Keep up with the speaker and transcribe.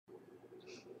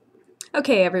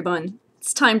Okay, everyone,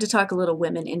 it's time to talk a little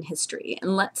women in history,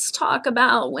 and let's talk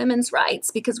about women's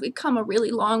rights because we've come a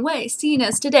really long way. Seeing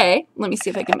as today, let me see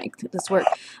if I can make this work.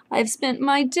 I've spent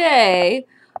my day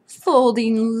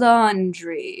folding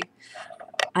laundry.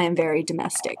 I am very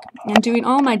domestic and doing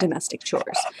all my domestic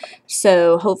chores.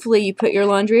 So hopefully you put your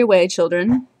laundry away,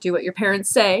 children. Do what your parents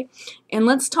say. And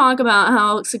let's talk about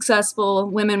how successful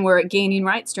women were at gaining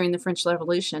rights during the French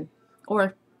Revolution.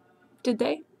 Or did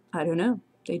they? I don't know.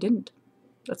 They didn't.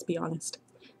 Let's be honest.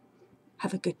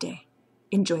 Have a good day.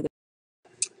 Enjoy the.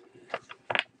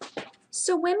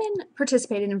 So women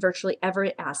participated in virtually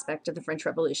every aspect of the French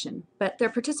Revolution, but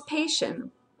their participation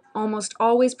almost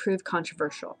always proved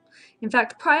controversial. In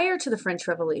fact, prior to the French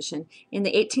Revolution, in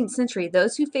the 18th century,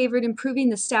 those who favored improving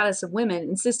the status of women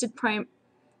insisted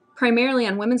primarily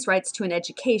on women's rights to an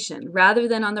education, rather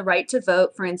than on the right to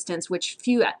vote, for instance, which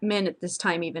few men at this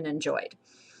time even enjoyed.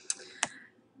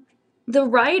 The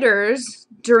writers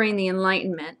during the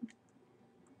Enlightenment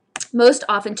most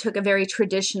often took a very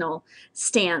traditional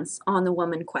stance on the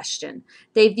woman question.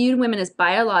 They viewed women as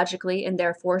biologically and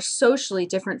therefore socially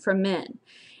different from men,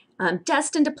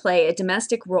 destined to play a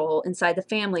domestic role inside the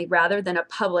family rather than a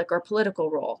public or political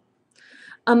role.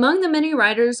 Among the many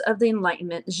writers of the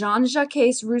Enlightenment,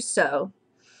 Jean-Jacques Rousseau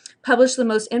published the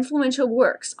most influential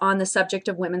works on the subject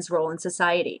of women's role in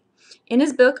society. In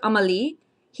his book, Amélie,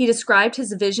 he described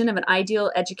his vision of an ideal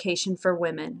education for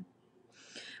women.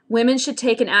 Women should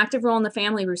take an active role in the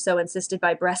family, Rousseau insisted,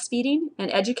 by breastfeeding and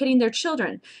educating their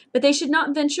children, but they should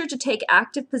not venture to take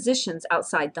active positions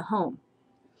outside the home.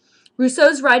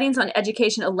 Rousseau's writings on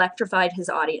education electrified his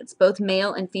audience, both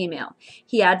male and female.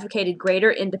 He advocated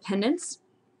greater independence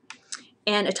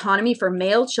and autonomy for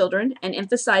male children and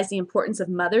emphasized the importance of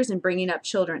mothers in bringing up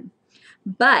children.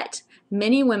 But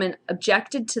many women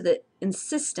objected to the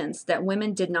insistence that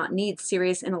women did not need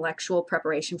serious intellectual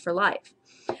preparation for life.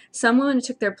 Some women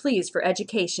took their pleas for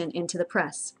education into the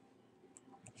press.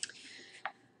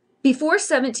 Before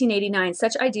 1789,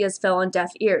 such ideas fell on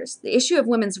deaf ears. The issue of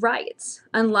women's rights,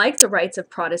 unlike the rights of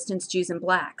Protestants, Jews, and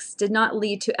blacks, did not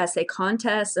lead to essay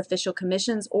contests, official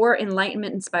commissions, or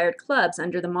Enlightenment-inspired clubs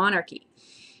under the monarchy.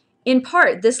 In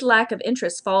part, this lack of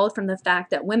interest followed from the fact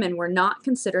that women were not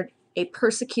considered a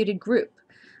persecuted group,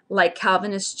 like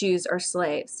Calvinist Jews or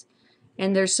slaves.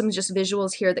 And there's some just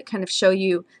visuals here that kind of show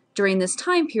you during this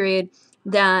time period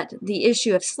that the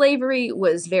issue of slavery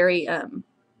was very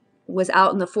was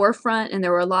out in the forefront, and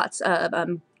there were lots of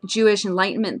Jewish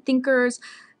Enlightenment thinkers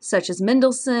such as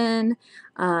Mendelssohn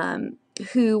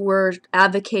who were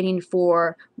advocating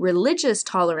for religious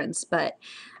tolerance, but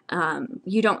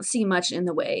you don't see much in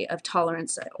the way of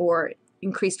tolerance or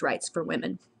increased rights for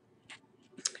women.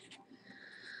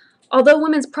 Although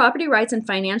women's property rights and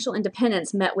financial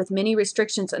independence met with many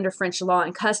restrictions under French law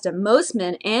and custom, most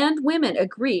men and women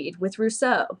agreed with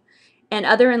Rousseau and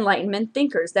other Enlightenment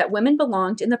thinkers that women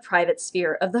belonged in the private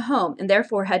sphere of the home and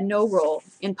therefore had no role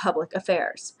in public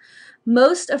affairs.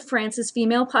 Most of France's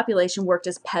female population worked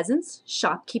as peasants,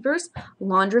 shopkeepers,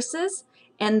 laundresses,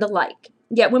 and the like.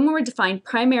 Yet women were defined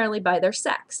primarily by their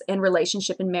sex and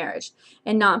relationship in marriage,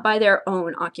 and not by their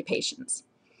own occupations.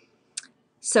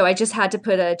 So I just had to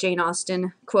put a Jane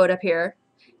Austen quote up here.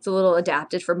 It's a little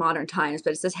adapted for modern times,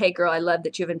 but it says, "Hey girl, I love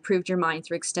that you've improved your mind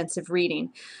through extensive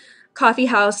reading." Coffee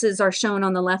houses are shown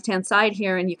on the left-hand side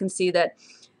here, and you can see that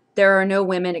there are no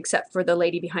women except for the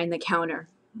lady behind the counter.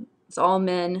 It's all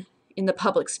men in the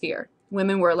public sphere.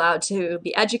 Women were allowed to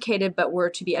be educated, but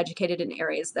were to be educated in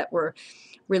areas that were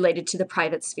related to the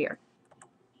private sphere.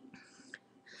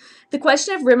 The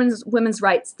question of women's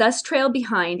rights thus trailed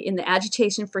behind in the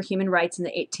agitation for human rights in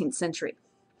the 18th century.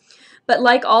 But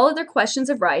like all other questions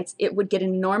of rights, it would get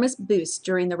an enormous boost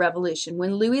during the Revolution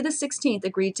when Louis XVI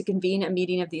agreed to convene a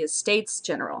meeting of the Estates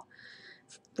General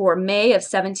for May of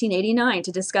 1789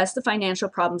 to discuss the financial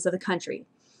problems of the country.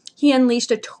 He unleashed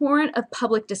a torrent of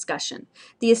public discussion.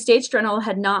 The Estates General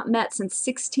had not met since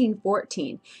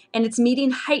 1614, and its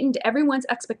meeting heightened everyone's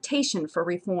expectation for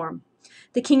reform.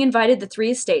 The king invited the three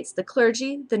estates, the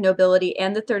clergy, the nobility,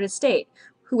 and the third estate,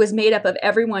 who was made up of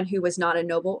everyone who was not a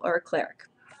noble or a cleric,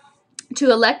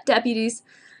 to elect deputies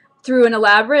through an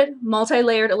elaborate,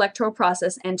 multi-layered electoral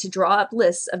process and to draw up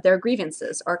lists of their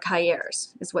grievances, or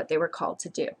cahiers, is what they were called to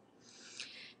do.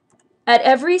 At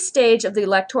every stage of the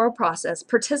electoral process,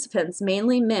 participants,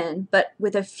 mainly men, but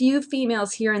with a few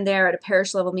females here and there at a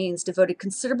parish-level meetings, devoted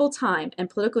considerable time and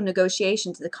political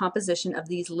negotiation to the composition of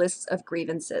these lists of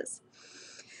grievances.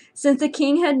 Since the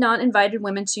king had not invited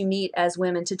women to meet as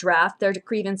women to draft their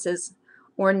grievances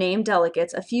or name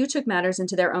delegates, a few took matters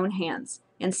into their own hands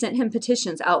and sent him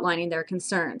petitions outlining their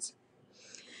concerns.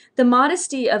 The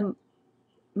modesty of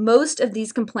most of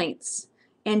these complaints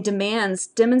and demands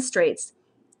demonstrates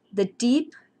the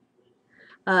deep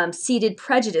seated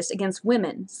prejudice against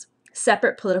women's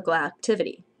separate political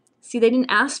activity. See, they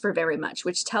didn't ask for very much,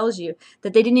 which tells you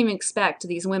that they didn't even expect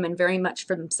these women very much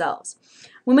for themselves.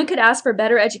 Women could ask for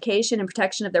better education and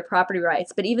protection of their property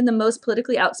rights, but even the most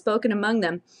politically outspoken among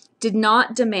them did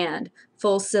not demand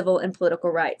full civil and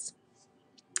political rights.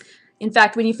 In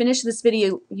fact, when you finish this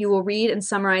video, you will read and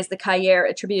summarize the cahier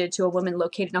attributed to a woman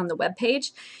located on the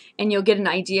webpage, and you'll get an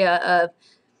idea of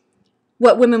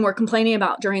what women were complaining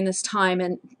about during this time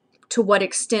and to what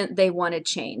extent they wanted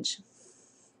change.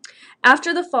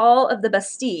 After the fall of the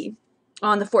Bastille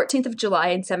on the 14th of July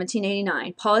in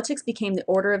 1789, politics became the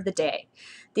order of the day.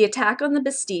 The attack on the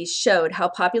Bastille showed how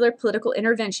popular political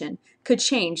intervention could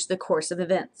change the course of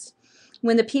events.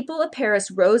 When the people of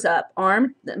Paris rose up,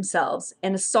 armed themselves,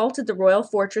 and assaulted the royal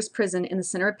fortress prison in the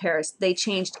center of Paris, they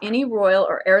changed any royal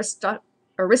or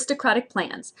aristocratic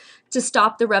plans to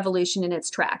stop the revolution in its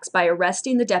tracks by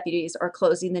arresting the deputies or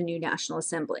closing the new National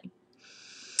Assembly.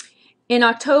 In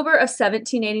October of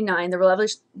 1789,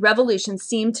 the revolution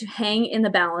seemed to hang in the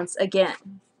balance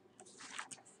again.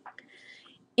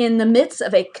 In the midst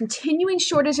of a continuing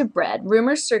shortage of bread,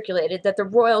 rumors circulated that the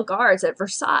royal guards at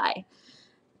Versailles,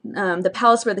 the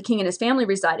palace where the king and his family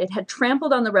resided, had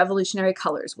trampled on the revolutionary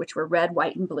colors, which were red,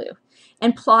 white, and blue,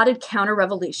 and plotted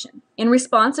counter-revolution. In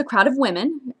response, a crowd of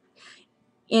women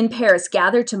in Paris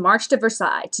gathered to march to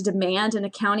Versailles to demand an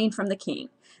accounting from the king.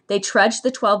 They trudged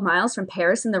the 12 miles from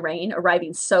Paris in the rain,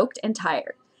 arriving soaked and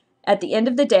tired. At the end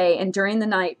of the day and during the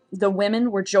night, the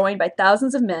women were joined by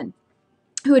thousands of men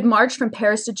who had marched from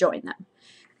Paris to join them.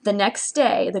 The next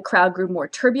day, the crowd grew more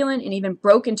turbulent and even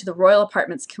broke into the royal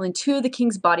apartments, killing 2 of the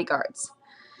king's bodyguards.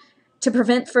 To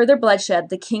prevent further bloodshed,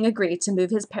 the king agreed to move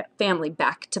his family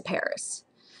back to Paris.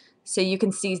 So you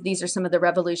can see these are some of the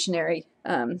revolutionary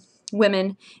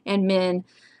women and men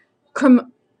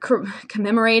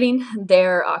commemorating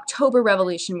their October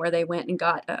Revolution, where they went and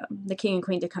got the king and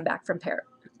queen to come back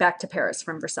to Paris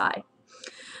from Versailles.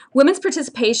 Women's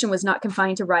participation was not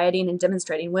confined to rioting and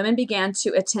demonstrating. Women began to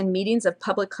attend meetings of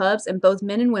public clubs, and both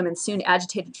men and women soon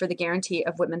agitated for the guarantee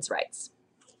of women's rights.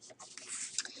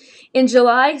 In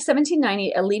July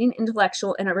 1790, a leading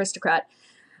intellectual and aristocrat,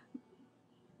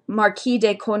 Marquis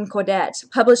de Concordet,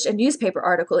 published a newspaper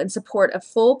article in support of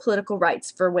full political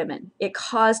rights for women. It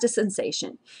caused a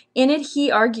sensation. In it, he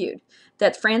argued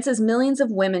that France's millions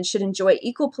of women should enjoy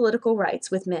equal political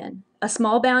rights with men. A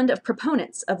small band of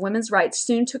proponents of women's rights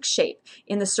soon took shape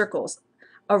in the circles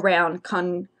around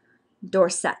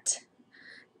Condorcet.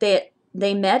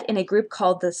 They met in a group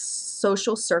called the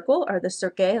Social Circle, or the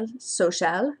Cercle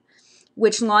Social,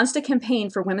 which launched a campaign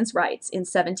for women's rights in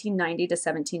 1790 to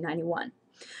 1791.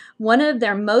 One of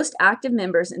their most active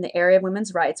members in the area of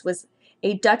women's rights was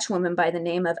a Dutch woman by the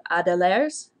name of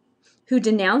Adelers, who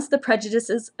denounced the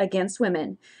prejudices against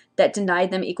women that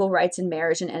denied them equal rights in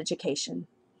marriage and education.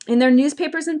 In their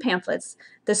newspapers and pamphlets,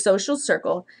 the Social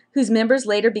Circle, whose members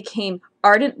later became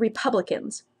ardent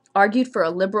Republicans, argued for a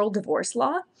liberal divorce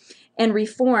law and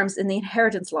reforms in the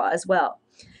inheritance law as well.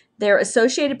 Their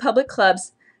associated public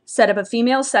clubs set up a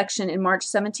female section in March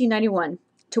 1791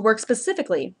 to work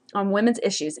specifically on women's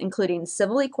issues, including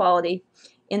civil equality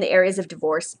in the areas of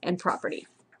divorce and property.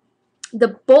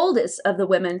 The boldest of the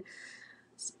women's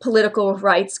political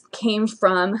rights came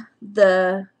from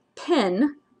the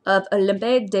pen of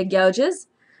Olympe de Gouges,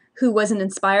 who was an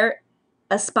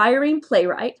aspiring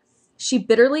playwright. She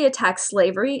bitterly attacked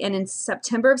slavery and in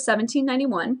September of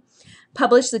 1791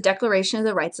 published the Declaration of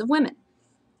the Rights of Women.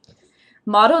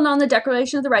 Modeled on the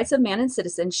Declaration of the Rights of Man and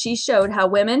Citizen, she showed how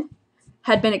women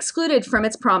had been excluded from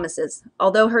its promises.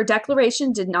 Although her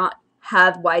declaration did not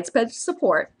have widespread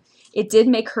support, it did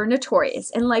make her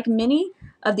notorious, and like many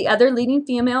of the other leading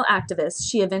female activists,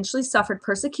 she eventually suffered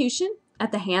persecution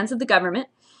at the hands of the government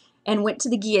and went to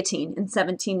the guillotine in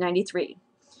 1793.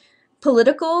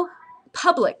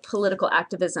 Public political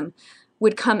activism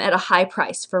would come at a high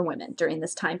price for women during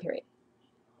this time period.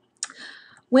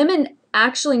 Women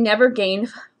actually never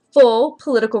gained full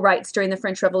political rights during the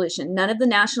French Revolution. None of the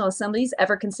national assemblies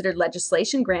ever considered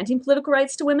legislation granting political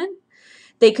rights to women.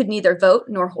 They could neither vote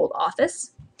nor hold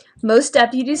office. Most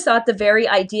deputies thought the very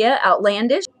idea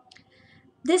outlandish.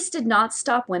 This did not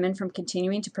stop women from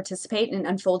continuing to participate in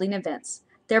unfolding events.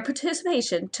 Their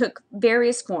participation took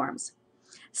various forms.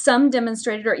 Some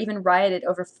demonstrated or even rioted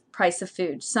over price of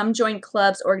food. Some joined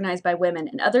clubs organized by women,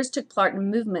 and others took part in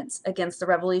movements against the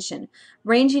revolution,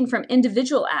 ranging from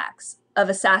individual acts of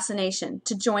assassination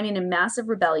to joining a massive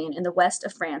rebellion in the west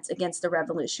of France against the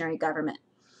revolutionary government.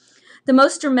 The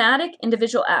most dramatic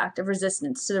individual act of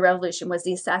resistance to the revolution was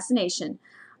the assassination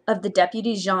of the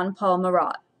deputy Jean-Paul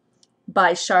Marat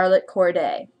by Charlotte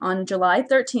Corday on July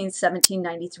 13,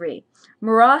 1793.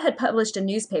 Marat had published a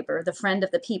newspaper, The Friend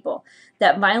of the People,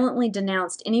 that violently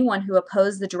denounced anyone who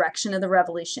opposed the direction of the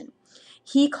revolution.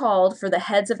 He called for the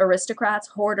heads of aristocrats,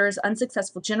 hoarders,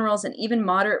 unsuccessful generals, and even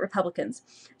moderate Republicans,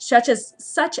 such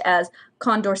as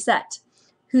Condorcet,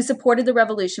 who supported the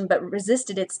revolution but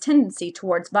resisted its tendency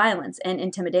towards violence and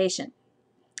intimidation.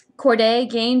 Corday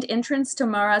gained entrance to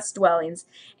Marat's dwellings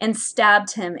and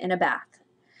stabbed him in a bath.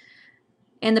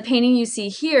 And the painting you see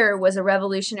here was a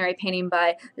revolutionary painting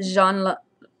by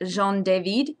Jean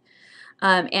David.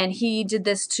 And he did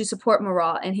this to support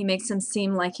Marat, and he makes him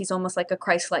seem like he's almost like a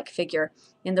Christ-like figure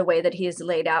in the way that he is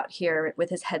laid out here with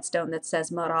his headstone that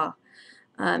says Marat.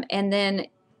 And then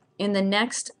in the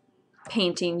next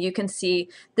painting, you can see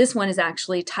this one is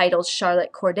actually titled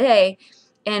Charlotte Corday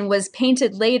and was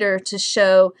painted later to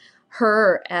show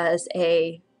her as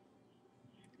a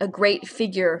great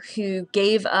figure who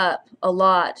gave up a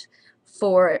lot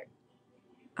for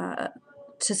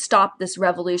to stop this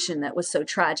revolution that was so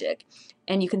tragic.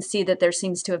 And you can see that there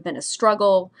seems to have been a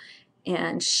struggle,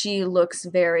 and she looks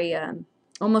very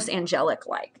almost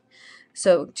angelic-like.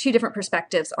 So two different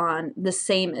perspectives on the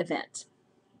same event.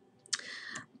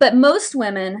 But most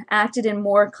women acted in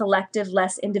more collective,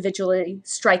 less individually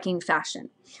striking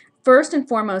fashion. First and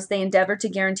foremost, they endeavored to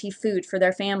guarantee food for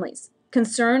their families.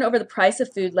 Concern over the price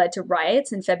of food led to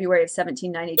riots in February of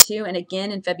 1792 and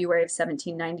again in February of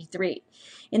 1793.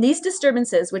 In these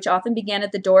disturbances, which often began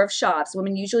at the door of shops,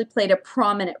 women usually played a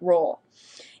prominent role,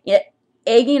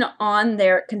 egging on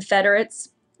their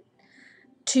confederates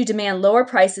to demand lower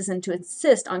prices and to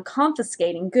insist on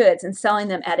confiscating goods and selling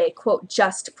them at a, quote,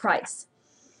 just price.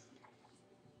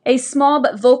 A small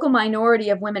but vocal minority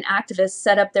of women activists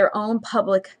set up their own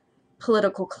public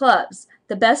political clubs.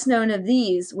 The best known of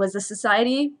these was the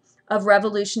Society of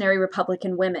Revolutionary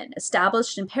Republican Women,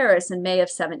 established in Paris in May of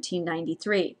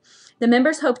 1793. The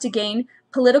members hoped to gain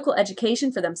political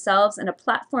education for themselves and a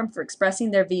platform for expressing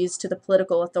their views to the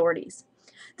political authorities.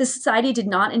 The society did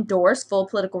not endorse full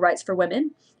political rights for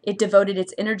women. It devoted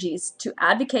its energies to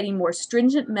advocating more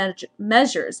stringent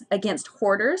measures against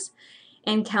hoarders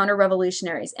and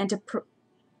counter-revolutionaries, and to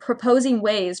proposing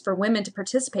ways for women to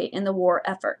participate in the war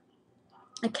effort.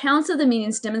 Accounts of the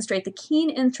meetings demonstrate the keen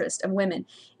interest of women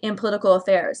in political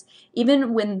affairs,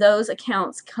 even when those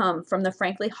accounts come from the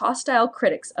frankly hostile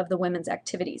critics of the women's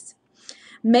activities.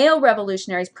 Male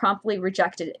revolutionaries promptly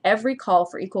rejected every call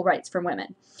for equal rights for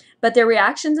women, but their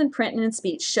reactions in print and in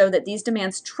speech show that these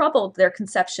demands troubled their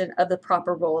conception of the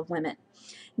proper role of women.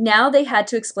 Now they had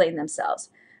to explain themselves.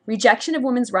 Rejection of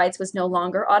women's rights was no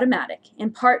longer automatic,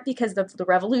 in part because the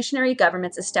revolutionary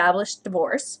governments established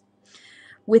divorce,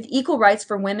 with equal rights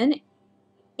for women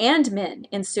and men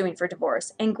in suing for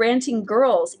divorce, and granting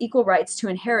girls equal rights to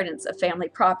inheritance of family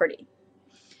property.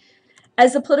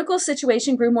 As the political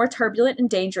situation grew more turbulent and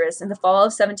dangerous in the fall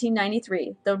of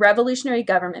 1793, the revolutionary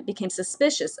government became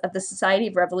suspicious of the Society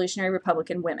of Revolutionary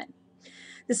Republican Women.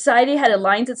 The society had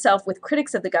aligned itself with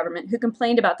critics of the government who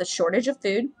complained about the shortage of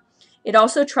food. It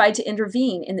also tried to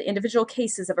intervene in the individual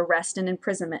cases of arrest and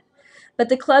imprisonment. But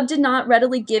the club did not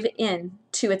readily give in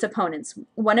to its opponents.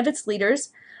 One of its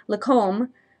leaders, Lacombe,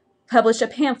 published a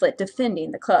pamphlet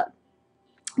defending the club.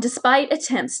 Despite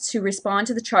attempts to respond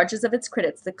to the charges of its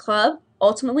critics, the club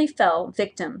ultimately fell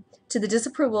victim to the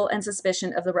disapproval and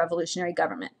suspicion of the revolutionary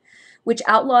government, which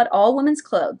outlawed all women's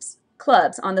clubs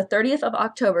on the 30th of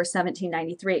October,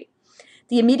 1793.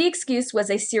 The immediate excuse was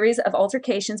a series of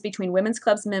altercations between women's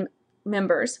clubs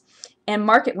members and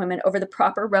market women over the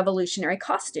proper revolutionary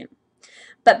costume.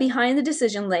 But behind the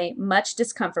decision lay much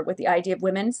discomfort with the idea of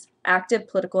women's active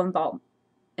political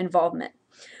involvement.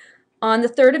 On the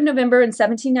 3rd of November in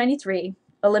 1793,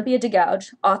 Olympia de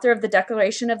Gouges, author of the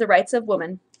Declaration of the Rights of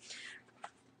Woman,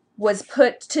 was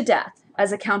put to death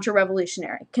as a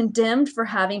counter-revolutionary, condemned for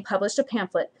having published a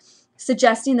pamphlet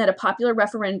suggesting that a popular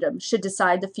referendum should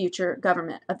decide the future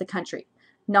government of the country,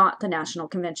 not the National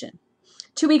Convention.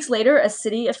 2 weeks later, a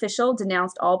city official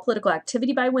denounced all political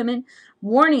activity by women,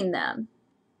 warning them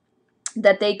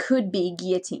that they could be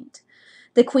guillotined.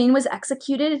 The Queen was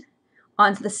executed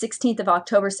on the 16th of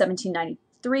October,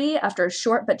 1793, after a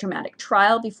short but dramatic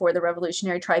trial before the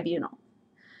Revolutionary Tribunal.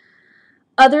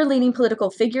 Other leading political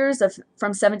figures from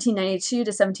 1792 to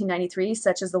 1793,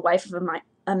 such as the wife of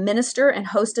a minister and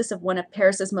hostess of one of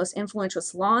Paris's most influential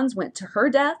salons, went to her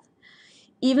death,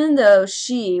 even though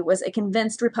she was a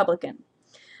convinced Republican.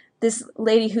 This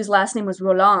lady, whose last name was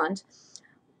Roland,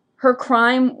 her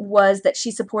crime was that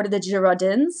she supported the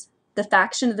Girondins, the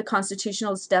faction of the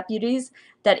Constitutionalist deputies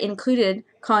that included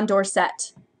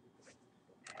Condorcet.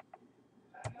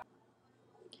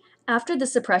 After the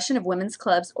suppression of women's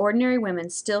clubs, ordinary women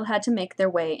still had to make their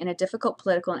way in a difficult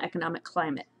political and economic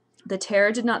climate. The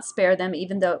terror did not spare them,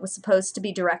 even though it was supposed to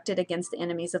be directed against the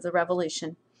enemies of the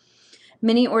revolution.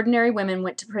 Many ordinary women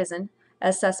went to prison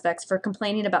as suspects for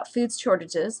complaining about food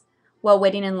shortages while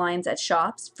waiting in lines at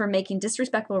shops, for making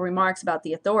disrespectful remarks about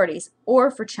the authorities,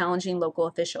 or for challenging local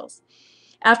officials.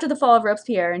 After the fall of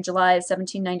Robespierre in July of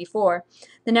 1794,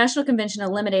 the National Convention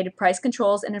eliminated price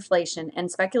controls and inflation,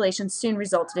 and speculation soon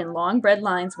resulted in long bread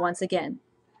lines once again.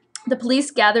 The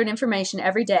police gathered information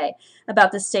every day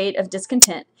about the state of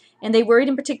discontent, and they worried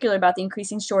in particular about the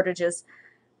increasing shortages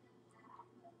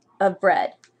of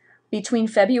bread. Between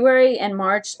February and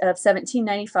March of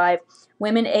 1795,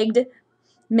 women egged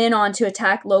men on to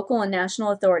attack local and national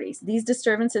authorities. These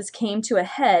disturbances came to a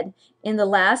head in the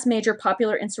last major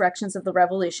popular insurrections of the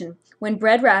Revolution, when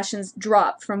bread rations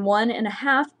dropped from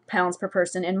 1.5 pounds per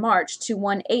person in March to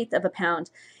 1/8 of a pound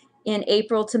in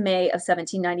April to May of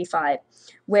 1795,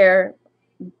 where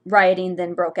rioting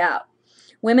then broke out.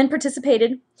 Women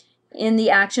participated in the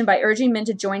action by urging men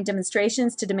to join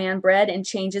demonstrations to demand bread and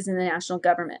changes in the national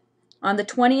government. On the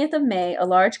 20th of May, a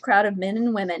large crowd of men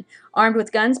and women, armed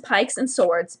with guns, pikes, and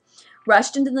swords,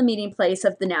 rushed into the meeting place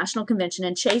of the National Convention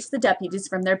and chased the deputies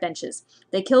from their benches.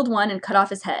 They killed one and cut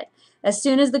off his head. As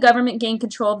soon as the government gained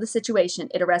control of the situation,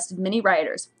 it arrested many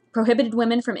rioters, prohibited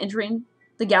women from entering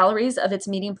the galleries of its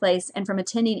meeting place and from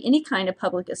attending any kind of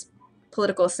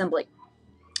political assembly,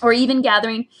 or even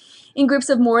gathering in groups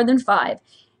of more than 5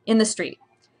 in the street,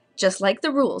 just like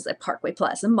the rules at Parkway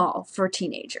Plaza Mall for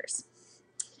teenagers.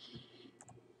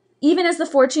 Even as the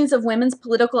fortunes of women's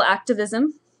political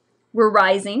activism were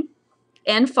rising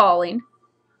and falling,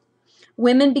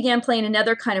 women began playing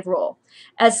another kind of role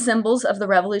as symbols of the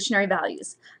revolutionary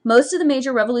values. Most of the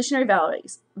major revolutionary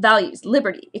values,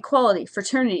 liberty, equality,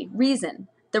 fraternity, reason,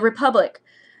 the republic,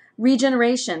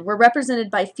 regeneration, were represented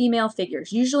by female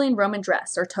figures, usually in Roman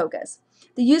dress or togas.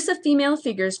 The use of female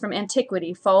figures from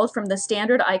antiquity followed from the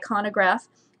standard iconograph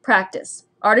practice.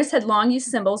 Artists had long used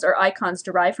symbols or icons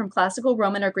derived from classical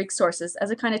Roman or Greek sources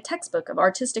as a kind of textbook of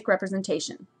artistic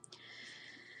representation.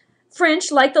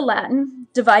 French, like the Latin,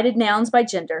 divided nouns by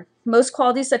gender. Most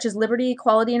qualities such as liberty,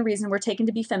 equality, and reason were taken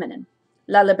to be feminine.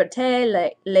 La liberté,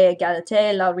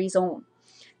 l'égalité, la raison.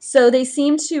 So they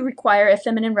seemed to require a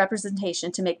feminine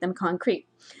representation to make them concrete.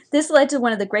 This led to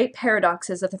one of the great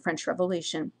paradoxes of the French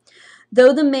Revolution.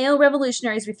 Though the male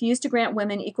revolutionaries refused to grant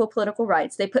women equal political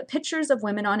rights, they put pictures of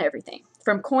women on everything,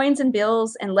 from coins and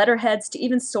bills and letterheads to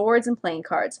even swords and playing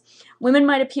cards. Women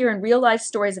might appear in real-life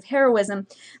stories of heroism,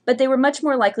 but they were much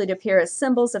more likely to appear as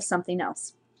symbols of something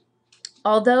else.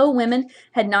 Although women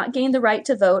had not gained the right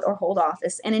to vote or hold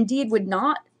office, and indeed would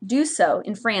not do so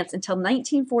in France until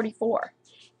 1944,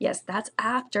 yes, that's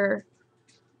after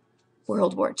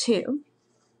World War II,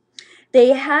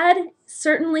 they had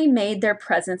certainly made their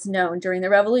presence known during the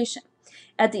Revolution.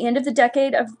 At the end of the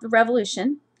decade of the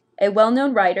Revolution, a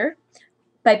well-known writer,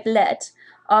 Pipelette,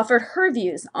 offered her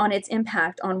views on its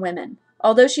impact on women.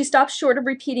 Although she stopped short of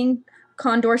repeating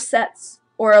Condorcet's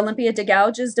or Olympia de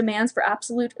Gouges' demands for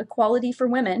absolute equality for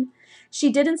women,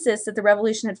 she did insist that the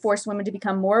Revolution had forced women to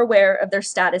become more aware of their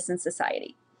status in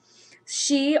society.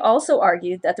 She also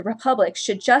argued that the Republic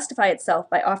should justify itself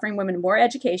by offering women more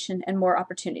education and more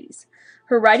opportunities.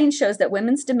 Her writing shows that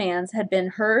women's demands had been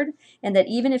heard and that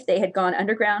even if they had gone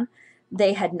underground,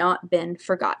 they had not been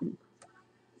forgotten.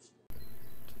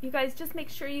 You guys, just make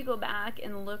sure you go back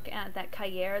and look at that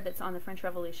cahier that's on the French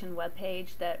Revolution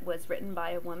webpage that was written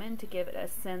by a woman to give it a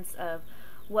sense of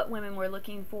what women were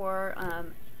looking for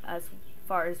as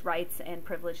far as rights and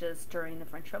privileges during the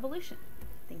French Revolution.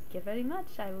 Thank you very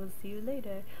much. I will see you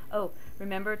later. Oh,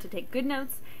 remember to take good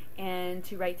notes and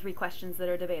to write 3 questions that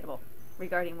are debatable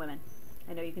regarding women.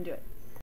 I know you can do it.